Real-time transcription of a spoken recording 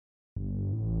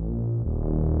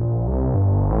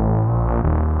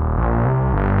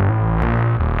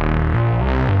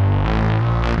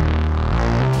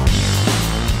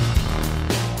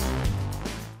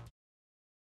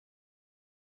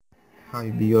Hi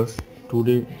viewers,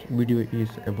 today's video is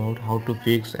about how to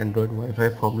fix Android Wi-Fi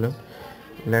problem.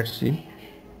 Let's see.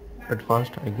 At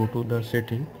first I go to the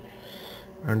setting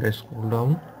and I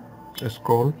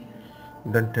scroll,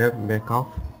 then tap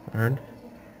backup and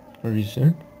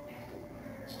reset.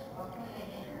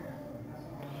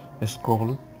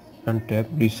 Scroll and tap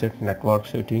reset network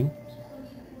setting.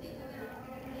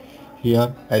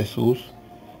 Here I choose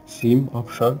SIM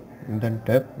option, then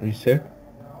tap reset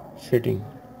setting.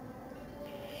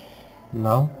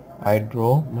 Now I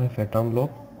draw my pattern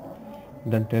lock,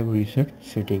 then tap reset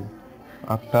setting.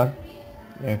 After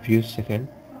a few seconds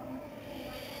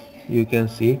you can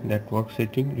see network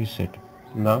setting reset.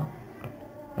 Now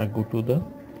I go to the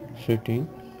setting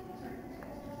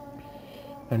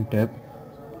and tap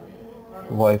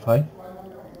Wi-Fi,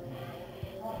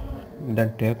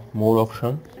 then tap more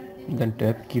option, then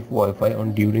tap keep Wi-Fi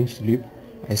on during sleep.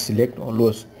 I select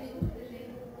always.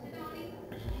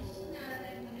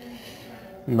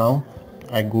 Now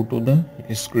I go to the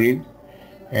screen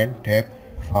and tap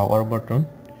power button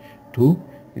to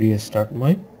restart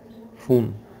my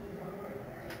phone.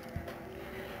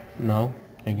 Now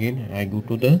again I go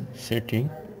to the setting,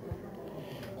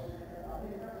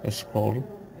 scroll,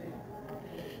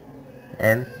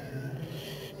 and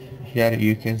here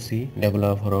you can see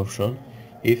developer option.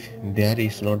 If there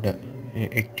is not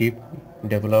active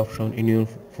developer option in your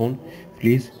phone,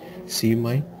 please see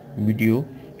my video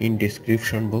in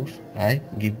description box. I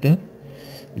give the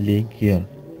link here.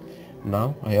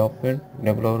 Now I open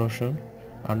developer option.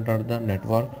 Under the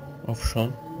network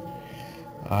option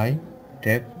I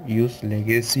tap use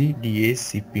legacy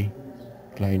DHCP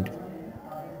client.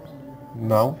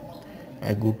 Now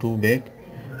I go to back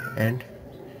and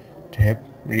tap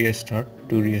restart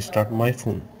to restart my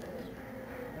phone.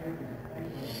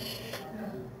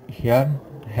 Here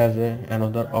has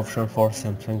another option for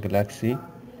Samsung Galaxy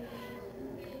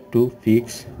to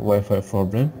fix Wi-Fi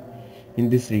problem. In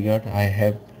this regard I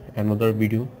have another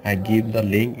video. I give the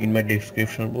link in my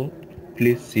description box.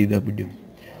 Please see the video.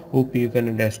 Hope you can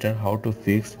understand how to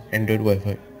fix Android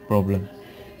Wi-Fi problem.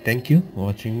 Thank you for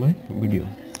watching my video.